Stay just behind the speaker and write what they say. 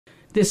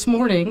This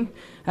morning,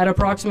 at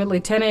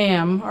approximately 10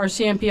 a.m., our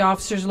CMP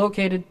officers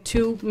located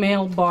 2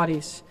 male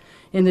bodies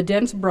in the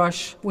dense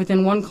brush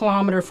within 1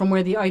 kilometer from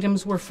where the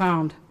items were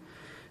found.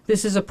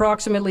 This is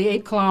approximately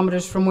 8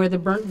 kilometers from where the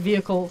burnt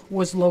vehicle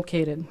was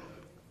located.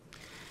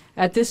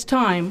 At this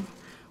time,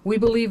 we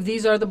believe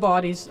these are the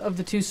bodies of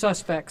the 2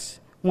 suspects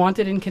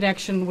wanted in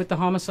connection with the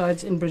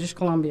homicides in British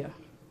Columbia.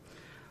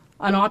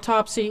 An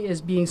autopsy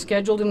is being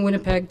scheduled in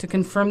Winnipeg to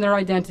confirm their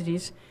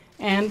identities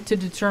and to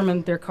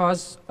determine their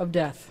cause of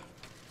death.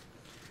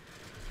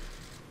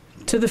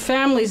 To the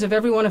families of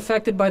everyone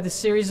affected by the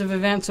series of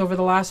events over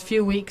the last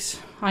few weeks,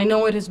 I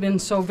know it has been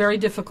so very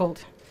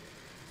difficult,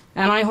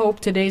 and I hope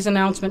today's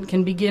announcement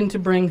can begin to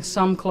bring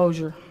some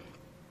closure.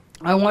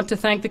 I want to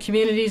thank the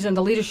communities and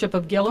the leadership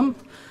of Gillam,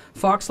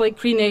 Fox Lake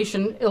Cree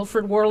Nation,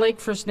 Ilford Warlake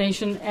First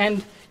Nation,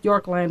 and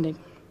York Landing.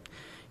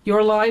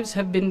 Your lives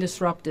have been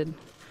disrupted.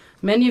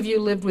 Many of you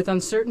lived with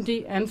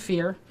uncertainty and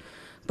fear,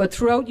 but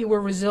throughout you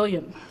were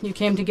resilient. You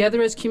came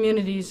together as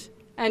communities,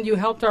 and you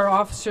helped our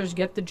officers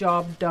get the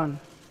job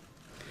done.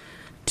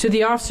 To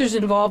the officers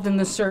involved in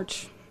the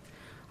search,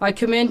 I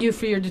commend you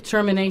for your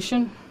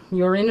determination,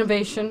 your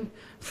innovation,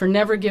 for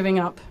never giving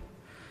up,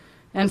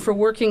 and for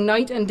working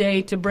night and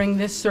day to bring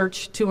this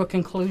search to a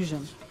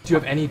conclusion. Do you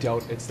have any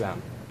doubt it's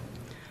them?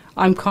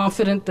 I'm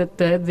confident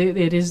that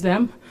it is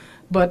them,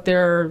 but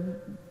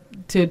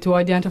to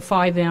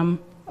identify them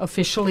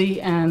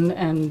officially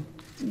and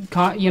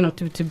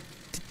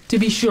to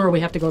be sure, we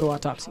have to go to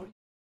autopsy.